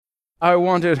I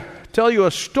want to tell you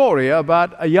a story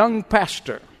about a young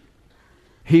pastor.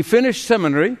 He finished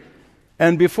seminary,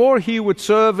 and before he would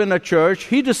serve in a church,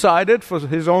 he decided, for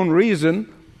his own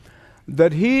reason,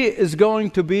 that he is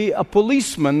going to be a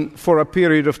policeman for a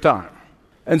period of time.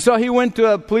 And so he went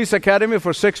to a police academy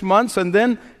for 6 months, and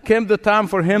then came the time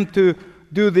for him to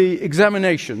do the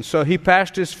examination. So he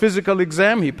passed his physical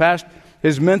exam, he passed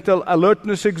his mental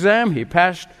alertness exam, he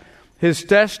passed his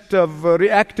test of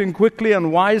reacting quickly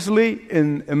and wisely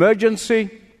in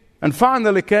emergency, and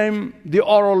finally came the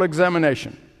oral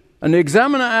examination. And the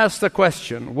examiner asked the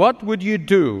question, what would you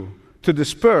do to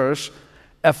disperse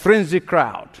a frenzied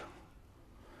crowd?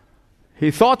 He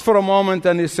thought for a moment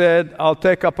and he said, I'll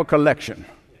take up a collection.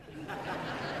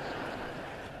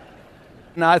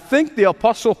 And I think the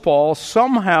Apostle Paul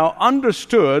somehow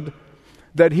understood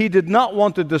that he did not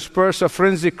want to disperse a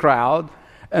frenzied crowd,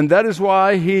 and that is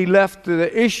why he left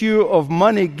the issue of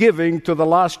money giving to the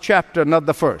last chapter, not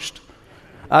the first.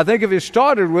 I think if he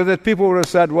started with it, people would have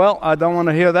said, well, I don't want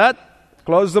to hear that,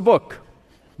 close the book.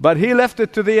 But he left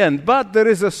it to the end. But there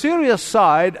is a serious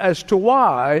side as to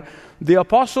why the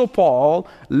Apostle Paul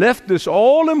left this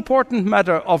all-important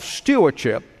matter of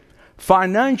stewardship,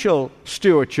 financial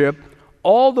stewardship,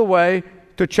 all the way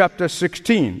to chapter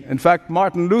 16. In fact,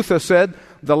 Martin Luther said,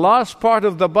 the last part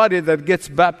of the body that gets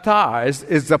baptized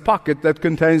is the pocket that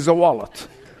contains the wallet.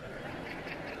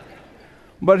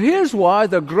 But here's why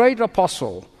the great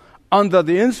apostle, under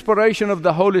the inspiration of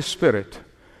the Holy Spirit,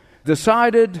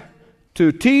 decided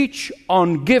to teach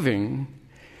on giving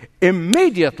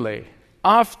immediately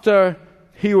after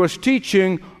he was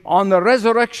teaching on the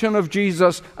resurrection of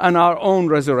Jesus and our own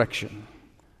resurrection.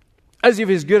 As if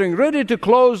he's getting ready to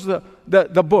close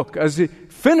the book, as he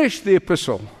finished the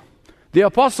epistle, the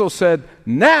apostle said,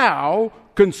 now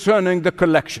concerning the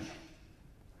collection.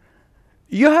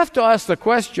 You have to ask the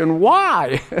question,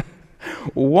 why?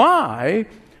 Why,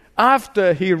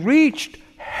 after he reached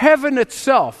heaven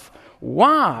itself,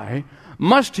 why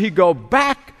must he go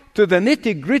back to the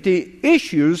nitty-gritty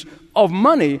issues of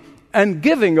money and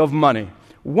giving of money?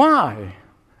 Why?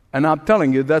 And I'm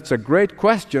telling you, that's a great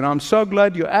question. I'm so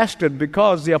glad you asked it,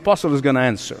 because the apostle is going to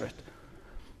answer it.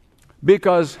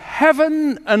 Because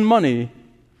heaven and money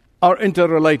are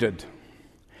interrelated.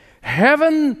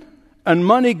 Heaven and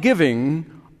money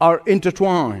giving are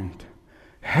intertwined.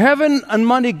 Heaven and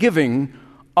money giving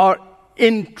are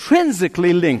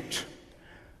intrinsically linked.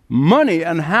 Money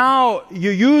and how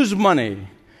you use money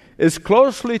is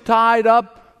closely tied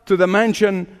up to the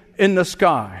mansion in the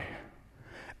sky.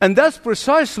 And that's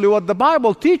precisely what the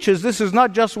Bible teaches. This is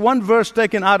not just one verse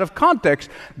taken out of context.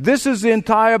 This is the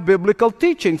entire biblical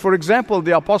teaching. For example,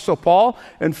 the Apostle Paul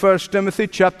in 1 Timothy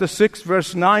chapter 6,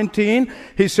 verse 19,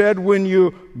 he said, when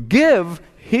you give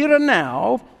here and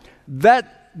now,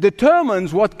 that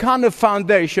determines what kind of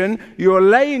foundation you're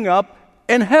laying up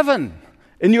in heaven,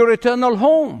 in your eternal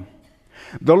home.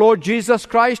 The Lord Jesus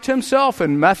Christ himself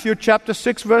in Matthew chapter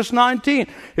 6 verse 19,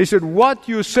 he said, what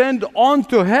you send on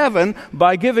to heaven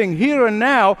by giving here and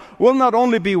now will not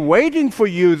only be waiting for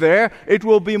you there, it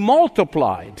will be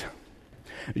multiplied.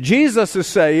 Jesus is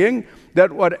saying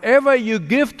that whatever you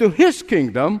give to his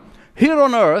kingdom here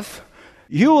on earth,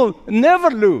 you will never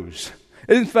lose.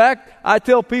 In fact, I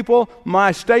tell people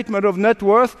my statement of net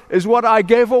worth is what I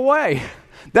gave away.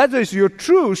 That is your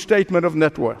true statement of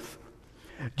net worth.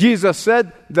 Jesus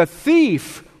said, the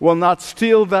thief will not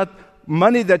steal that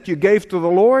money that you gave to the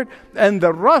Lord, and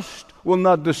the rust will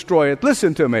not destroy it.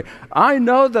 Listen to me. I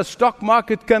know the stock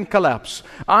market can collapse.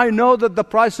 I know that the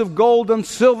price of gold and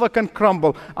silver can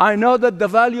crumble. I know that the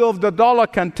value of the dollar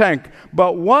can tank.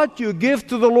 But what you give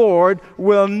to the Lord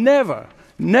will never,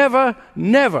 never,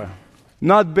 never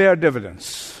not bear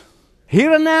dividends.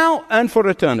 Here and now and for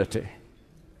eternity.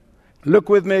 Look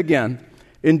with me again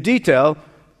in detail,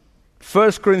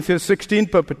 1 Corinthians 16,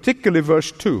 but particularly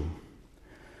verse 2.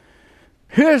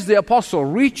 Here's the apostle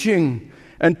reaching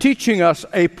and teaching us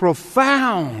a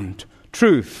profound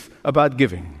truth about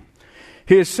giving.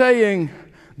 He is saying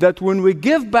that when we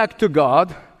give back to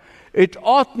God, it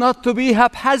ought not to be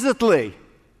haphazardly.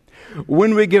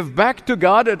 When we give back to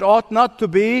God, it ought not to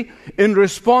be in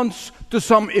response to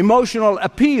some emotional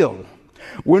appeal.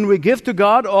 When we give to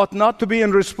God, it ought not to be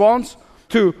in response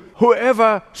to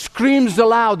whoever screams the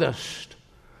loudest,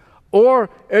 or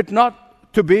it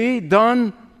not to be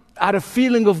done out of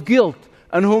feeling of guilt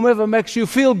and whomever makes you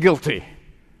feel guilty.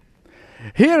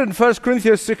 Here in 1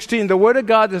 Corinthians 16, the Word of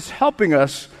God is helping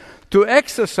us to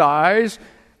exercise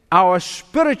our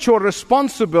spiritual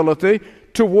responsibility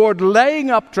toward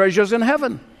laying up treasures in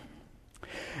heaven.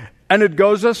 And it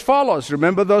goes as follows.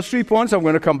 Remember those 3 points? I'm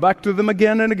going to come back to them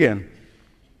again and again.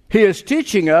 He is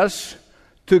teaching us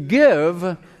to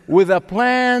give with a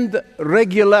planned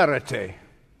regularity.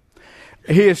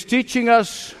 He is teaching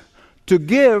us to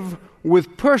give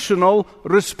with personal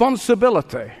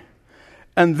responsibility.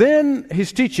 And then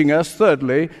he's teaching us,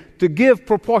 thirdly, to give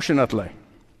proportionately.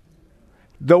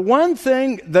 The one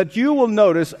thing that you will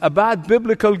notice about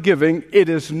biblical giving, it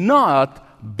is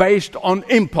not based on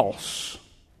impulse.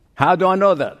 How do I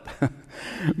know that?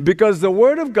 Because the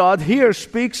Word of God here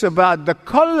speaks about the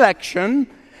collection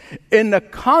in the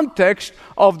context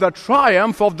of the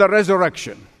triumph of the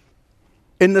resurrection.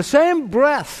 In the same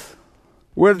breath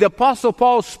where the Apostle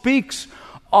Paul speaks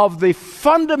of the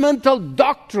fundamental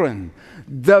doctrine,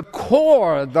 the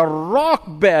core, the rock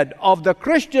bed of the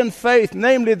Christian faith,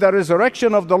 namely the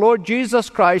resurrection of the Lord Jesus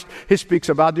Christ, he speaks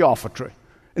about the offertory.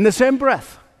 In the same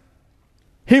breath.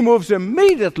 He moves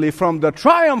immediately from the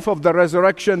triumph of the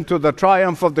resurrection to the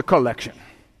triumph of the collection.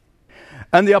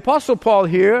 And the Apostle Paul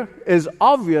here is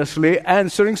obviously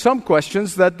answering some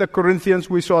questions that the Corinthians,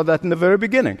 we saw that in the very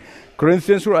beginning.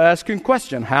 Corinthians were asking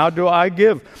questions. How do I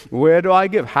give? Where do I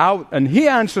give? How? And he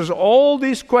answers all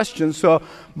these questions.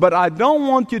 But I don't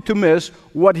want you to miss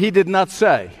what he did not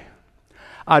say.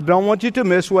 I don't want you to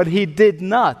miss what he did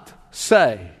not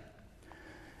say.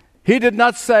 He did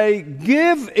not say,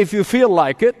 give if you feel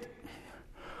like it,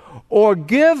 or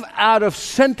give out of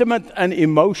sentiment and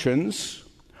emotions,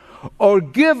 or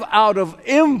give out of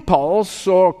impulse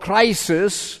or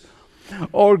crisis,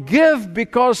 or give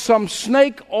because some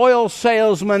snake oil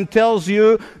salesman tells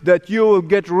you that you will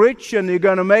get rich and you're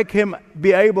going to make him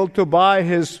be able to buy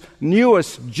his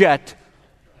newest jet.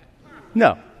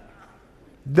 No,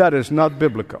 that is not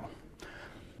biblical.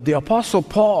 The Apostle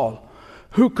Paul,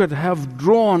 who could have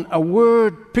drawn a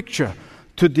word picture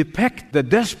to depict the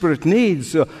desperate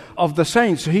needs of the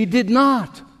saints, he did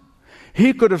not.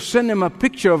 He could have sent him a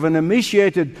picture of an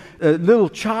emaciated little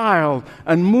child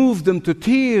and moved them to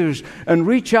tears and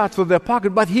reach out for their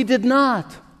pocket, but he did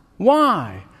not.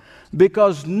 Why?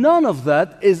 Because none of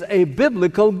that is a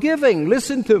biblical giving.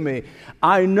 Listen to me.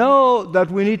 I know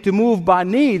that we need to move by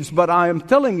needs, but I am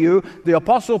telling you, the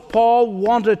Apostle Paul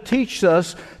wanted to teach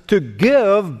us to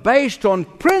give based on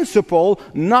principle,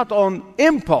 not on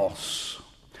impulse.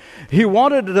 He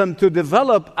wanted them to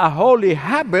develop a holy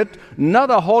habit, not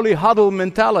a holy huddle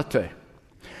mentality.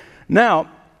 Now,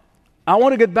 I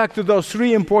want to get back to those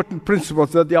three important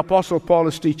principles that the Apostle Paul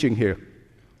is teaching here.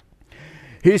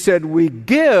 He said, we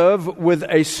give with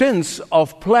a sense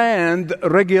of planned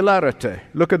regularity.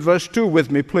 Look at verse 2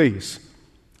 with me, please.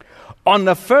 On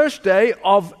the first day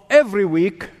of every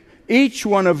week, each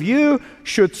one of you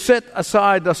should set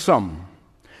aside a sum.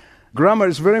 Grammar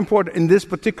is very important in this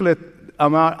particular.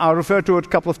 I'll refer to it a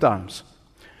couple of times.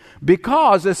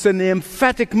 Because it's an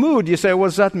emphatic mood. You say, what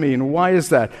does that mean? Why is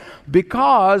that?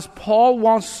 Because Paul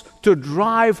wants to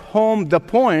drive home the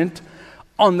point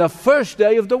on the first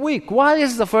day of the week. Why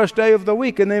is the first day of the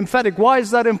week an emphatic? Why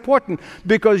is that important?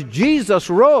 Because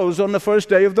Jesus rose on the first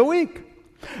day of the week.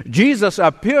 Jesus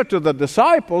appeared to the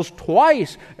disciples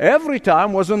twice. Every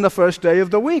time was on the first day of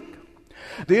the week.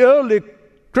 The early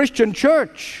Christian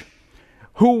church,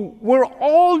 who were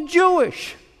all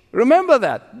Jewish. Remember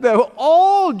that. They were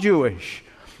all Jewish.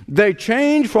 They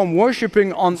changed from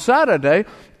worshiping on Saturday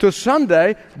to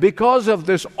Sunday because of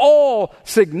this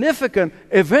all-significant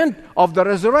event of the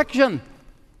resurrection.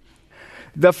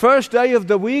 The first day of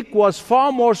the week was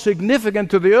far more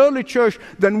significant to the early church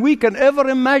than we can ever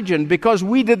imagine because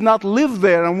we did not live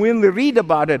there and we only read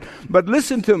about it. But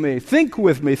listen to me. Think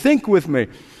with me.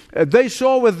 They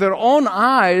saw with their own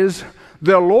eyes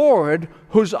their Lord,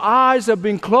 whose eyes have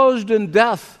been closed in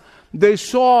death. They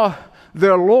saw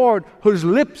their Lord, whose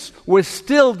lips were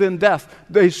stilled in death.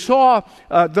 They saw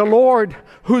the Lord,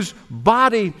 whose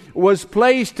body was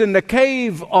placed in the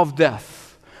cave of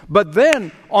death. But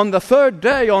then, on the third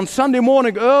day, on Sunday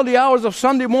morning, early hours of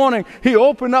Sunday morning, he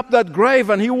opened up that grave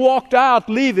and he walked out,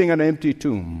 leaving an empty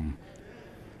tomb.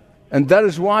 And that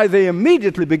is why they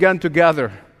immediately began to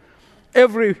gather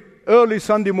every early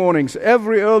Sunday morning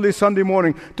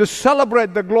to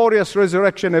celebrate the glorious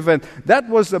resurrection event. That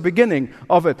was the beginning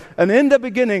of it. And in the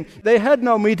beginning, they had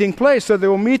no meeting place, so they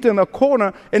would meet in a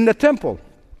corner in the temple.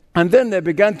 And then they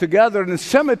began to gather in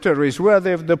cemeteries where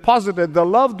they've deposited the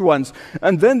loved ones.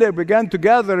 And then they began to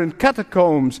gather in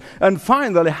catacombs and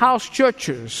finally house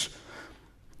churches.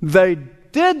 They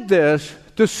did this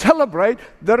to celebrate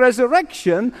the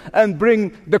resurrection and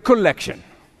bring the collection.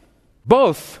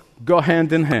 Both go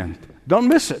hand in hand. Don't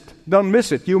miss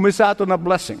it. You miss out on a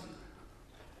blessing.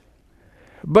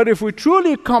 But if we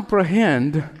truly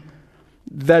comprehend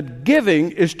that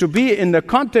giving is to be in the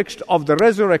context of the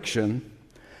resurrection,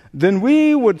 then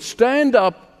we would stand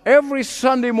up every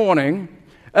Sunday morning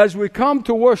as we come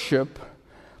to worship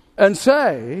and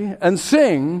say and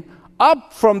sing,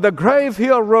 "Up from the grave he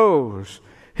arose.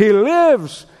 He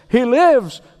lives. He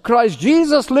lives. Christ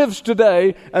Jesus lives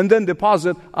today," and then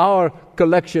deposit our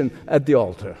collection at the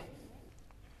altar.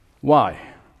 Why?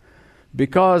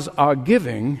 Because our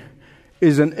giving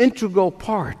is an integral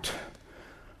part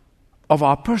of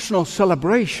our personal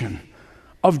celebration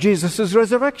of Jesus'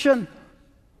 resurrection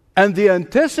and the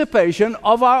anticipation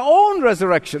of our own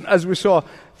resurrection, as we saw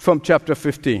from chapter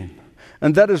 15.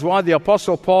 And that is why the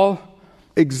Apostle Paul,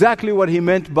 exactly what he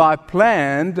meant by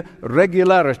planned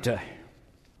regularity.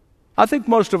 I think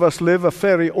most of us live a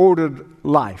fairly ordered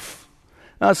life.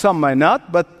 Now, some may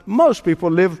not, but most people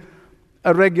live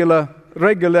a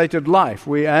regulated life.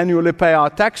 We annually pay our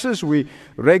taxes. We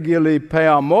regularly pay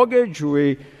our mortgage.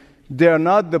 We dare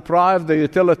not deprive the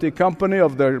utility company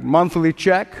of their monthly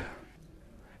check.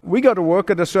 We go to work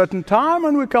at a certain time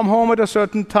and we come home at a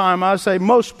certain time. I say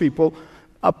most people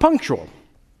are punctual.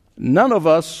 None of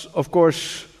us, of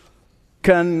course,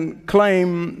 can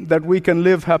claim that we can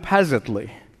live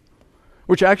haphazardly,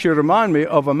 which actually reminds me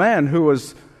of a man who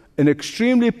was an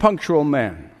extremely punctual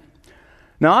man.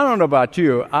 Now, I don't know about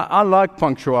you. I like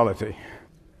punctuality.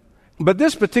 But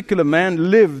this particular man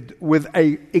lived with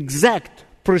an exact,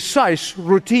 precise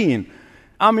routine.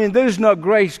 I mean, there's no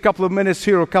grace, a couple of minutes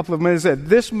here, a couple of minutes there.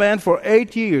 This man, for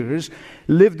 8 years,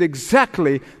 lived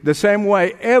exactly the same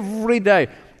way every day.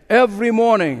 Every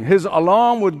morning, his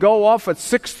alarm would go off at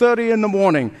 6:30 in the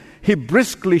morning. He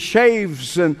briskly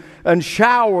shaves and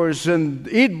showers and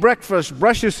eats breakfast,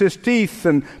 brushes his teeth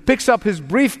and picks up his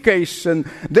briefcase, and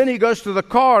then he goes to the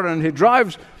car and he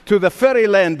drives to the ferry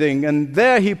landing, and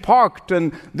there he parked,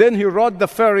 and then he rode the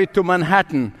ferry to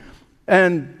Manhattan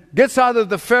and gets out of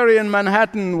the ferry in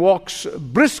Manhattan, walks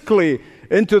briskly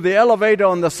into the elevator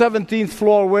on the 17th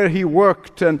floor where he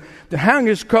worked, and hang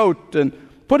his coat and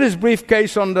put his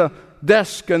briefcase on the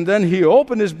desk, and then he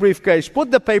opened his briefcase, put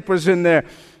the papers in there,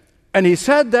 and he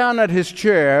sat down at his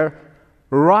chair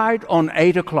right on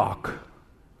 8 o'clock.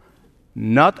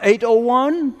 Not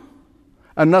 8:01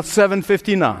 and not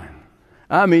 7:59.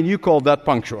 I mean, you call that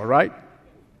punctual, right?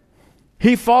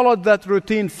 He followed that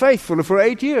routine faithfully for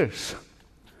 8 years.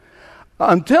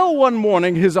 Until one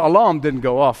morning, his alarm didn't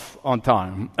go off on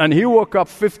time. And he woke up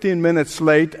 15 minutes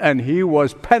late, and he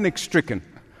was panic-stricken.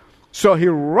 So he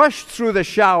rushed through the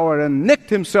shower and nicked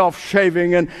himself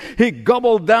shaving, and he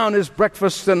gobbled down his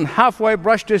breakfast and halfway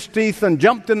brushed his teeth and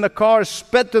jumped in the car,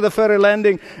 sped to the ferry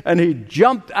landing, and he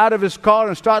jumped out of his car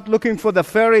and started looking for the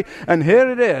ferry, and here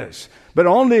it is, but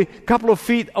only a couple of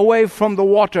feet away from the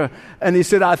water. And he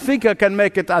said, "I think I can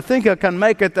make it, I think I can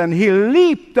make it," and he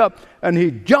leaped up and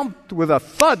he jumped with a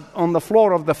thud on the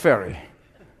floor of the ferry.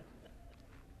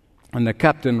 And the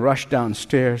captain rushed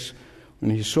downstairs,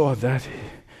 and he saw that.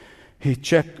 He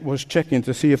was checking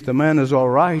to see if the man is all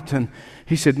right, and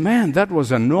he said, "Man, that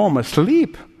was an enormous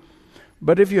leap.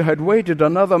 But if you had waited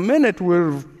another minute,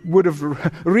 we would have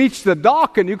reached the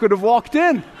dock and you could have walked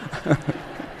in."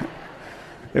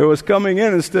 It was coming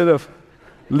in instead of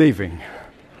leaving.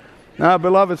 Now,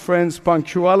 beloved friends,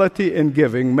 punctuality in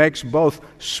giving makes both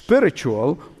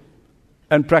spiritual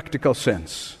and practical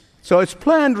sense. So it's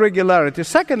planned regularity.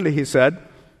 Secondly, he said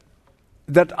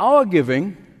that our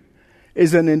giving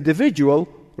is an individual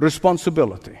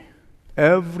responsibility.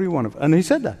 Every one of us. And he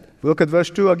said that. Look at verse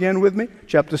 2 again with me,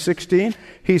 chapter 16.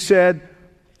 He said,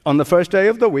 on the first day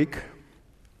of the week,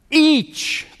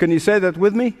 each, can you say that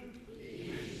with me?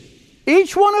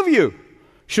 Each one of you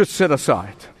should set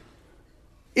aside.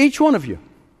 Each one of you.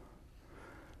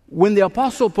 When the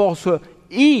Apostle Paul said,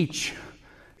 each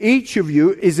of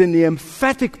you is in the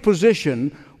emphatic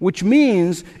position, which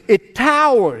means it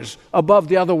towers above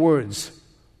the other words.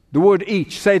 The word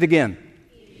each, say it again.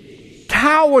 Each.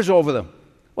 Towers over them.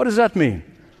 What does that mean?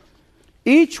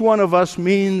 Each one of us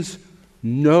means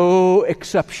no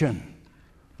exception.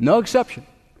 No exception.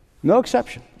 No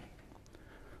exception.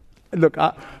 Look,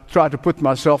 I try to put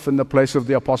myself in the place of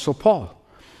the Apostle Paul.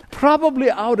 Probably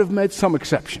I would have made some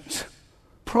exceptions.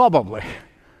 Probably.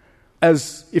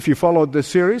 As if you followed the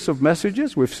series of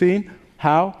messages, we've seen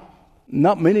how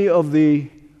not many of the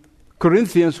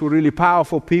Corinthians were really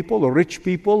powerful people or rich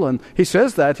people, and he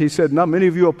says that. He said, not many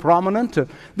of you are prominent.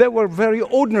 They were very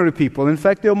ordinary people. In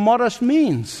fact, they were modest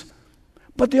means.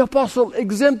 But the apostle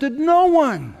exempted no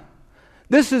one.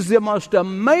 This is the most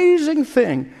amazing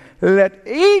thing. Let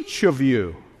each of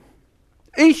you,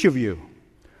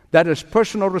 that is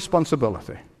personal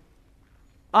responsibility.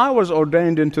 I was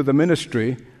ordained into the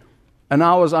ministry, and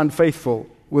I was unfaithful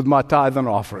with my tithe and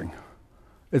offering.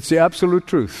 It's the absolute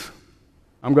truth.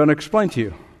 I'm going to explain to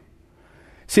you.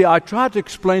 See, I tried to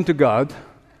explain to God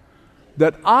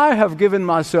that I have given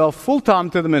myself full-time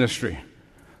to the ministry.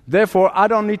 Therefore, I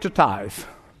don't need to tithe.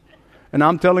 And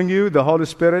I'm telling you, the Holy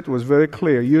Spirit was very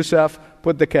clear. Yusuf,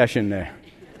 put the cash in there.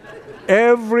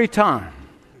 Every time.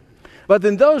 But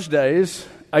in those days,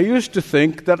 I used to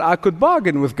think that I could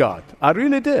bargain with God. I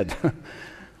really did.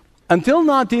 Until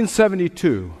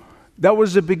 1972, that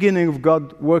was the beginning of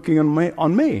God working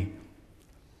on me.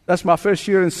 That's my first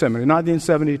year in seminary,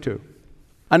 1972.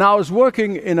 And I was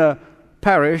working in a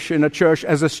parish, in a church,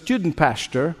 as a student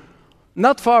pastor,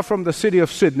 not far from the city of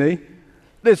Sydney.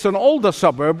 It's an older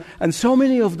suburb, and so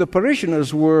many of the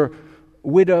parishioners were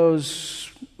widows.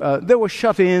 They were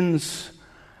shut-ins,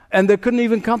 and they couldn't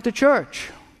even come to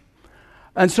church.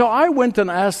 And so I went and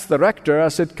asked the rector, I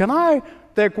said, can I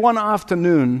take one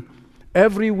afternoon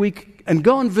every week and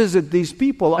go and visit these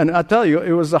people? And I tell you,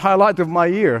 it was the highlight of my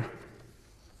year.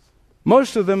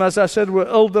 Most of them, as I said, were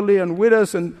elderly and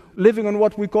widows and living on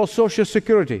what we call Social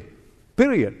Security,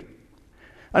 period.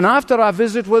 And after I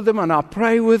visit with them and I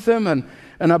pray with them and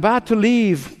about to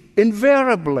leave,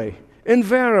 invariably,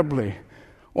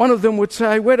 one of them would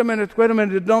say, wait a minute,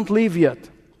 don't leave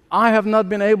yet. I have not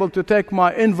been able to take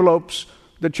my envelopes.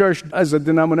 The church, as a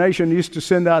denomination, used to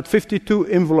send out 52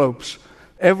 envelopes.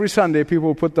 Every Sunday, people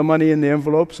would put the money in the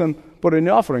envelopes and put it in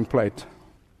the offering plate.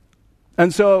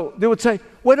 And so they would say,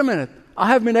 wait a minute, I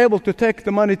haven't been able to take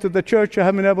the money to the church. I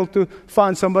haven't been able to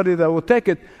find somebody that will take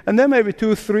it. And there may be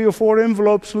 2, 3, or 4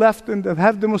 envelopes left, and they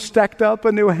have them stacked up,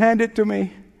 and they will hand it to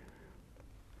me.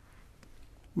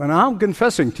 But I'm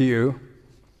confessing to you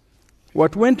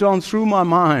what went on through my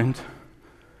mind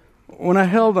when I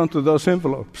held onto those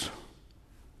envelopes.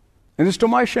 And it's to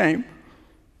my shame.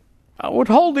 I would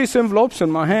hold these envelopes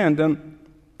in my hand, and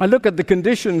I look at the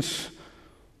conditions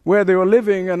where they were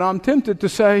living, and I'm tempted to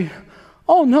say,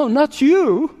 oh, no, not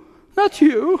you.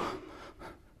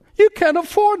 You can't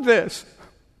afford this.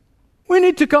 We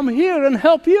need to come here and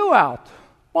help you out.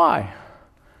 Why?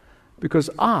 Because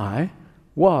I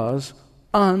was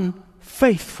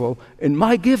unfaithful in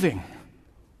my giving.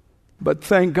 But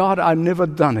thank God I never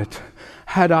done it.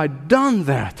 Had I done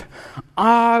that,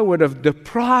 I would have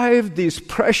deprived these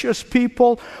precious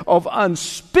people of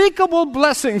unspeakable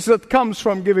blessings that comes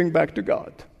from giving back to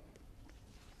God.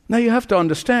 Now you have to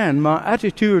understand, my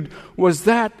attitude was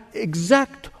that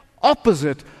exact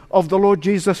opposite of the Lord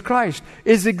Jesus Christ.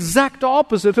 Is exact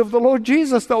opposite of the Lord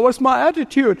Jesus. That was my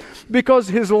attitude. Because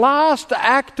his last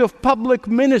act of public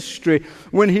ministry,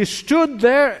 when he stood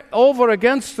there over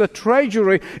against the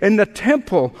treasury in the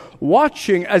temple,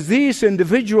 watching as these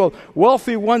individual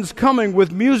wealthy ones coming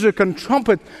with music and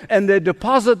trumpet, and they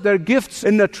deposit their gifts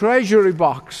in the treasury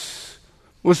box,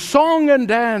 with song and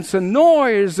dance and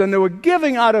noise, and they were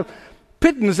giving out of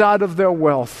pittance out of their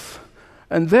wealth.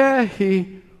 And there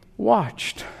he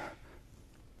watched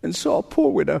and saw a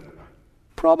poor widow,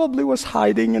 probably was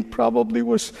hiding and probably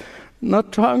was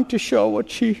not trying to show what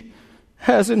she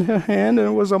has in her hand, and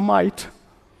it was a mite.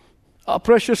 Our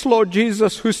precious Lord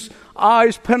Jesus, whose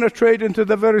eyes penetrate into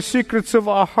the very secrets of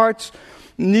our hearts,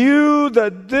 knew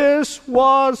that this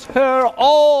was her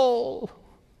all.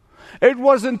 It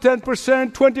wasn't 10%,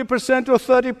 20%, or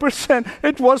 30%.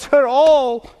 It was her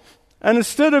all. And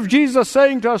instead of Jesus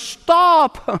saying to us,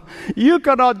 stop, you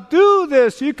cannot do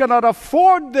this, you cannot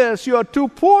afford this, you are too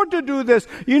poor to do this,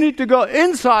 you need to go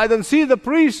inside and see the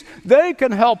priests, they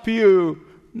can help you.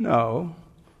 No.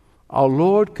 Our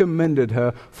Lord commended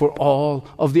her for all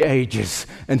of the ages.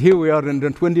 And here we are in the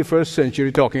 21st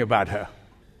century talking about her.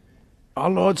 Our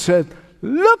Lord said,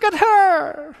 look at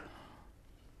her.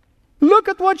 Look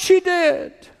at what she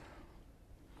did.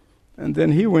 And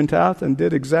then he went out and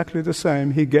did exactly the same.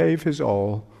 He gave his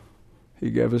all. He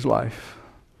gave his life.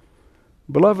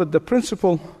 Beloved, the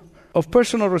principle of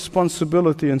personal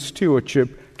responsibility and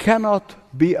stewardship cannot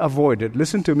be avoided.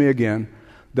 Listen to me again.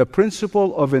 The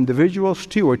principle of individual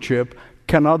stewardship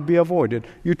cannot be avoided.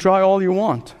 You try all you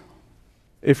want.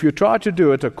 If you try to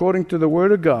do it according to the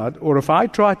Word of God, or if I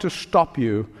try to stop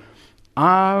you,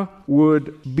 I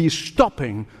would be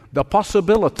stopping the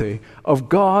possibility of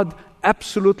God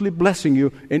absolutely blessing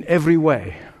you in every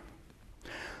way.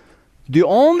 The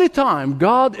only time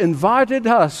God invited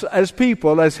us as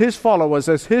people, as his followers,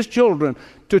 as his children,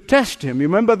 to test him. You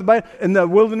remember in the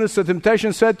wilderness, the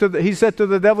temptation he said to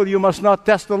the devil, you must not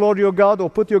test the Lord your God or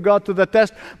put your God to the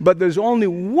test. But there's only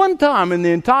one time in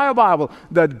the entire Bible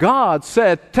that God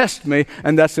said, test me,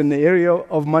 and that's in the area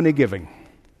of money giving.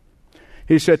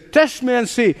 He said, test me and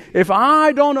see if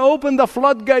I don't open the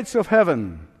floodgates of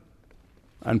heaven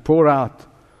and pour out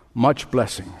much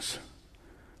blessings.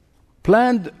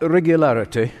 Planned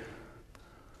regularity,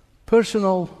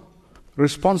 personal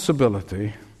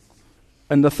responsibility.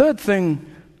 And the third thing,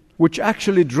 which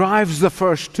actually drives the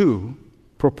first two,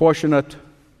 proportionate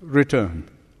return.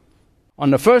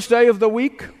 On the first day of the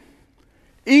week,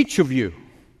 each of you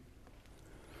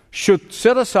should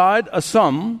set aside a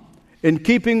sum in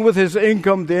keeping with his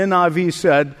income, the NIV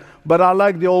said, but I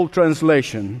like the old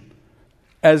translation,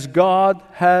 as God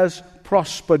has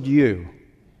prospered you.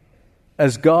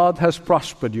 As God has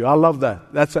prospered you. I love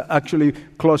that. That's actually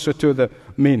closer to the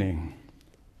meaning.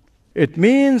 It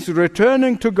means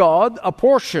returning to God a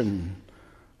portion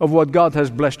of what God has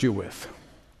blessed you with.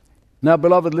 Now,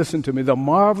 beloved, listen to me. The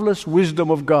marvelous wisdom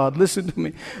of God, listen to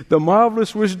me. The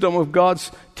marvelous wisdom of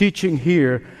God's teaching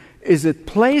here is it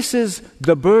places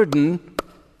the burden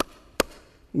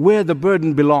where the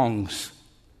burden belongs.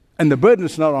 And the burden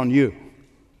is not on you.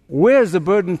 Where is the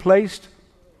burden placed?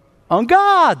 On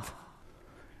God.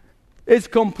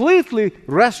 It completely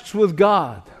rests with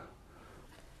God.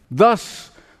 Thus,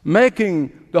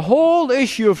 making the whole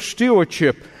issue of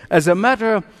stewardship as a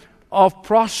matter of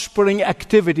prospering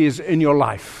activities in your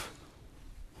life.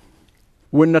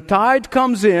 When the tithe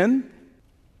comes in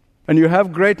and you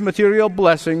have great material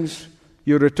blessings,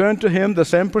 you return to Him the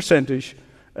same percentage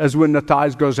as when the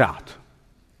tithe goes out.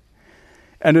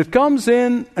 And it comes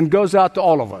in and goes out to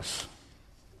all of us.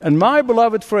 And my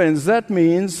beloved friends, that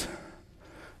means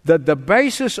that the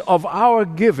basis of our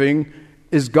giving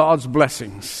is God's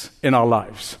blessings in our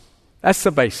lives. That's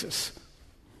the basis.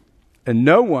 And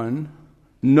no one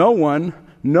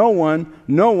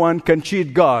can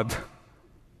cheat God.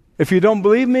 If you don't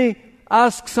believe me,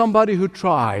 ask somebody who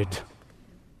tried.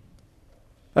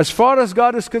 As far as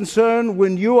God is concerned,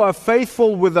 when you are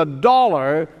faithful with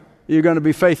 $1, you're going to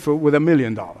be faithful with $1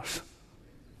 million.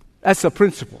 That's the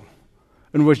principle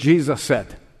in which Jesus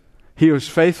said. He who is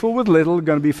faithful with little is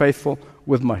going to be faithful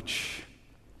with much.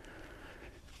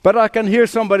 But I can hear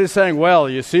somebody saying, well,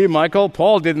 you see, Michael,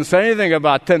 Paul didn't say anything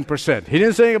about 10%. He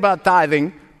didn't say anything about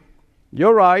tithing.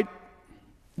 You're right.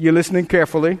 You're listening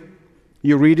carefully.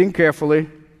 You're reading carefully.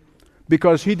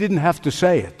 Because he didn't have to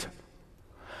say it.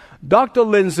 Dr.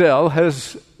 Lindsell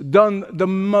has done the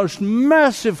most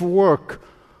massive work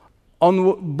on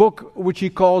a book which he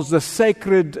calls The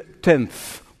Sacred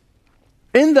Tenth.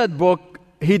 In that book,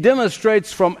 he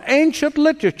demonstrates from ancient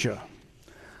literature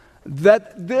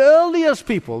that the earliest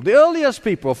people,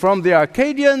 from the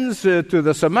Akkadians to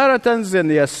the Samaritans and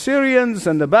the Assyrians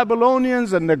and the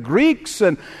Babylonians and the Greeks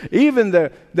and even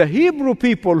the Hebrew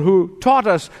people who taught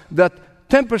us that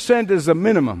 10% is the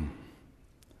minimum,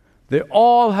 they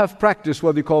all have practiced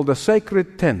what they call the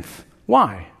sacred tenth.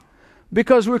 Why?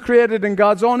 Because we're created in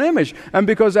God's own image. And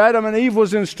because Adam and Eve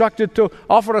was instructed to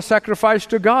offer a sacrifice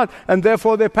to God. And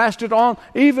therefore they passed it on.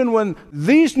 Even when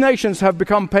these nations have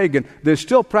become pagan, they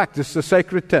still practice the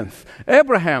sacred tenth.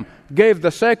 Abraham gave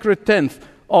the sacred tenth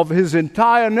of his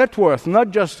entire net worth,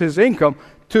 not just his income,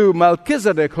 to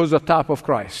Melchizedek, who's a type of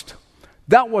Christ.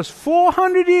 That was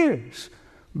 400 years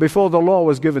before the law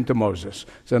was given to Moses.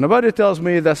 So nobody tells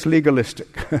me that's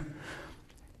legalistic.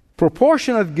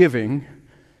 Proportionate giving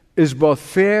is both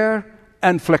fair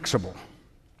and flexible.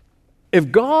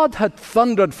 If God had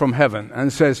thundered from heaven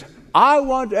and says, I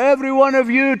want every one of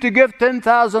you to give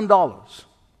 $10,000,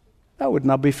 that would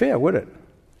not be fair, would it?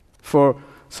 For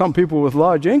some people with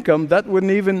large income, that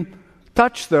wouldn't even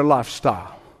touch their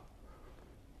lifestyle.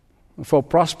 For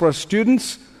prosperous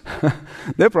students,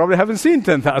 they probably haven't seen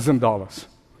 $10,000.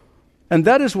 And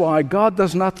that is why God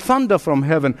does not thunder from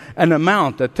heaven an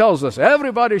amount that tells us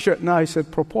everybody should. No, He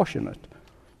said proportionate.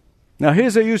 Now,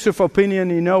 here's a use of opinion.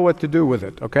 You know what to do with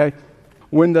it, okay?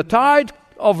 When the tithe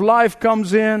of life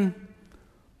comes in,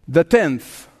 the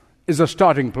tenth is a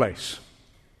starting place.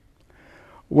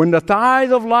 When the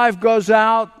tithe of life goes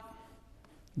out,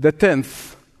 the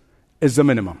tenth is the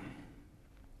minimum.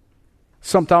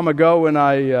 Some time ago, when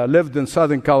I lived in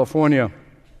Southern California,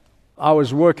 I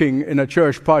was working in a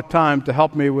church part-time to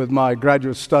help me with my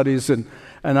graduate studies, and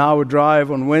I would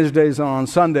drive on Wednesdays and on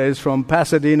Sundays from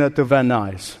Pasadena to Van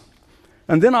Nuys.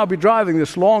 And then I'll be driving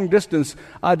this long distance.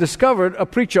 I discovered a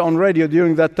preacher on radio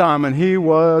during that time, and he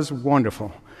was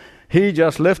wonderful. He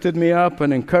just lifted me up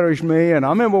and encouraged me. And I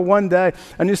remember one day,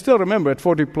 and you still remember it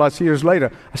 40 plus years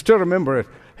later, I still remember it.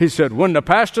 He said, when the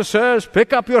pastor says,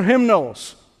 pick up your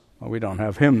hymnals. Well, we don't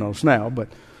have hymnals now, but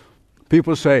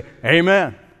people say,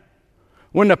 amen.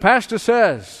 When the pastor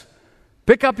says,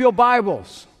 pick up your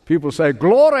Bibles, people say,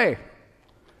 glory.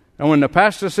 And when the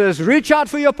pastor says, reach out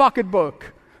for your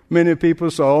pocketbook, many people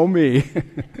say, oh, me.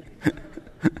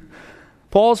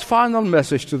 Paul's final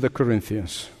message to the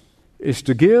Corinthians is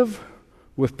to give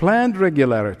with planned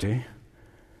regularity,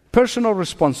 personal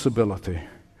responsibility,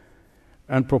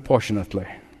 and proportionately.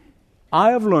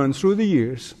 I have learned through the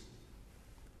years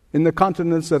in the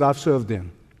continents that I've served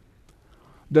in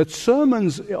that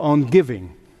sermons on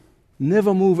giving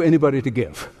never move anybody to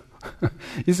give.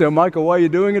 You say, Michael, why are you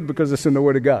doing it? Because it's in the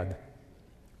Word of God.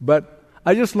 But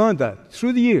I just learned that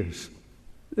through the years.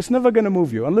 It's never going to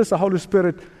move you. Unless the Holy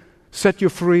Spirit set you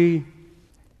free,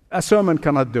 a sermon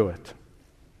cannot do it.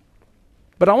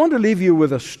 But I want to leave you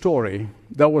with a story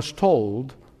that was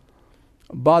told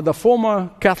by the former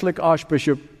Catholic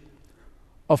Archbishop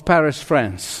of Paris,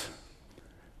 France,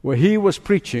 where he was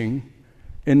preaching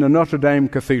in the Notre Dame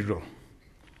Cathedral.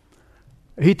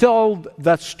 He told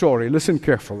that story. Listen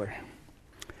carefully.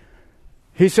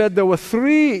 He said there were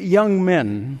 3 young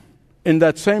men in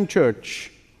that same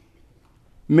church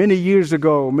many years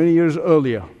ago, many years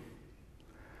earlier.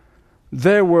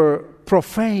 They were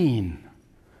profane,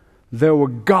 they were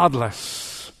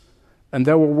godless, and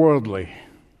they were worldly.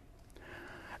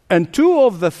 And 2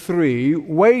 of the 3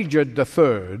 wagered the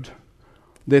third.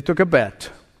 They took a bet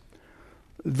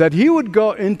that he would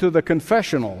go into the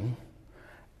confessional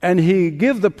and he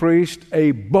give the priest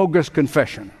a bogus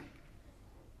confession.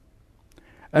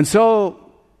 And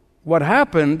so what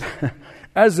happened,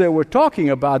 as they were talking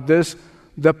about this,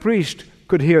 the priest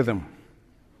could hear them,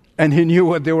 and he knew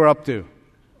what they were up to.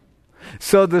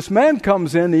 So this man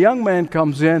comes in, the young man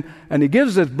comes in, and he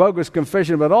gives this bogus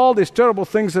confession about all these terrible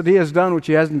things that he has done, which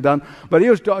he hasn't done. But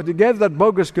he gave that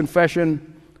bogus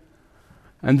confession,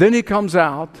 and then he comes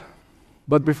out.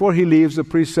 But before he leaves, the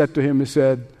priest said to him, he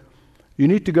said, you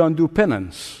need to go and do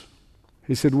penance.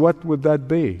 He said, what would that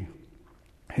be?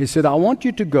 He said, I want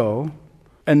you to go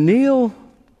and kneel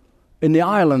in the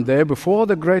island there before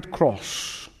the great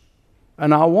cross.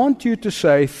 And I want you to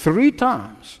say 3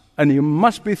 times, and you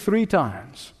must be 3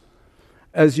 times,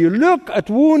 as you look at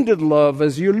wounded love,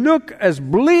 as you look as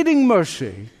bleeding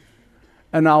mercy,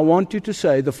 and I want you to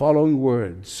say the following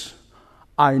words.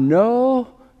 I know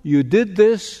you did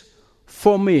this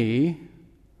for me,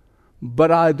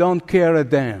 but I don't care a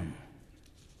damn.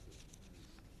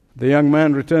 The young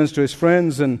man returns to his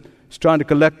friends and is trying to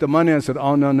collect the money and said,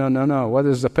 oh, no. What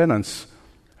is the penance?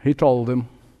 He told them,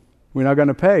 we're not going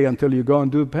to pay until you go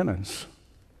and do penance.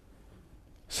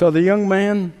 So the young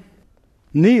man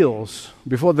kneels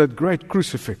before that great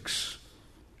crucifix,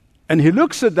 and he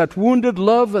looks at that wounded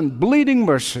love and bleeding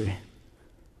mercy,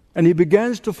 and he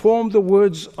begins to form the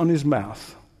words on his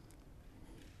mouth.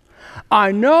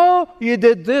 I know you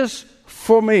did this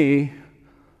for me,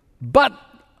 but...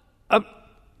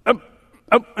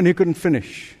 and he couldn't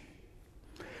finish.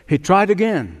 He tried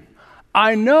again.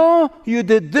 I know you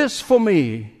did this for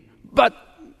me, but...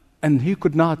 and he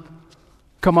could not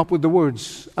come up with the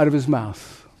words out of his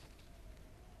mouth.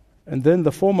 And then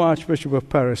the former Archbishop of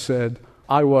Paris said,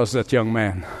 I was that young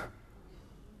man.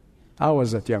 I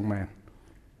was that young man.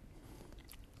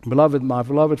 Beloved, my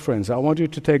beloved friends, I want you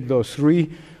to take those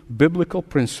 3 biblical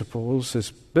principles,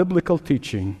 this biblical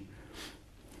teaching,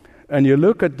 and you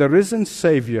look at the risen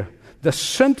Savior, the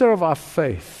center of our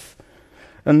faith,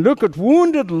 and look at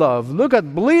wounded love, look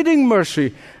at bleeding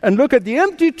mercy, and look at the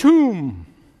empty tomb,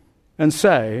 and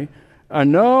say, I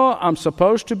know I'm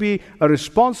supposed to be a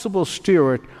responsible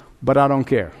steward, but I don't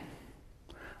care.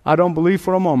 I don't believe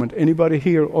for a moment anybody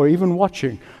here or even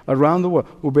watching around the world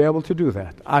will be able to do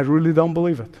that. I really don't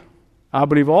believe it. I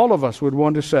believe all of us would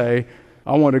want to say,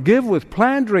 I want to give with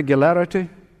planned regularity,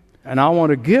 and I want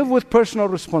to give with personal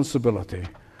responsibility,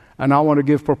 and I want to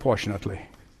give proportionately.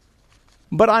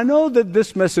 But I know that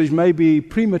this message may be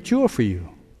premature for you,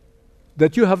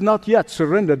 that you have not yet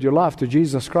surrendered your life to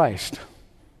Jesus Christ.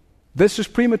 This is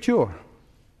premature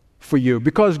for you,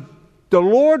 because the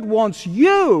Lord wants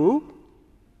you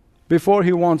before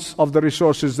He wants of the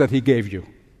resources that He gave you.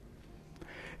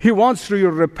 He wants through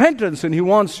your repentance, and He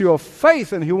wants your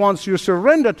faith, and He wants your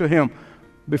surrender to Him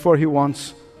before He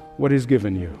wants what He's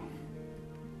given you.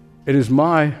 It is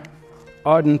my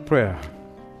ardent prayer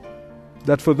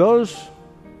that for those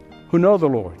who know the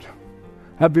Lord,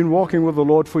 have been walking with the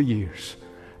Lord for years,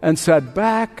 and sat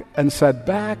back and sat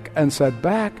back and sat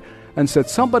back and said,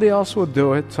 somebody else would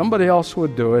do it, somebody else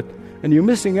would do it, and you're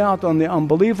missing out on the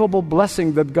unbelievable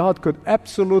blessing that God could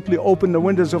absolutely open the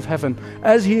windows of heaven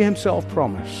as He Himself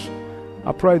promised.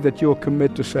 I pray that you'll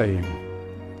commit to saying,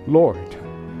 Lord,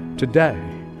 today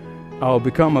I'll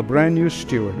become a brand new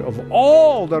steward of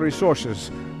all the resources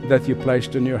that You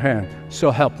placed in Your hand. So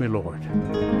help me, Lord.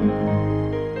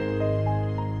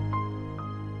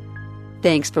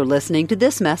 Thanks for listening to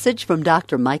this message from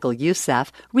Dr. Michael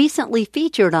Youssef, recently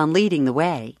featured on Leading the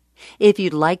Way. If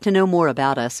you'd like to know more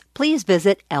about us, please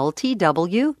visit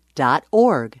ltw.org.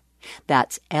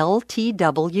 That's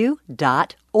ltw.org.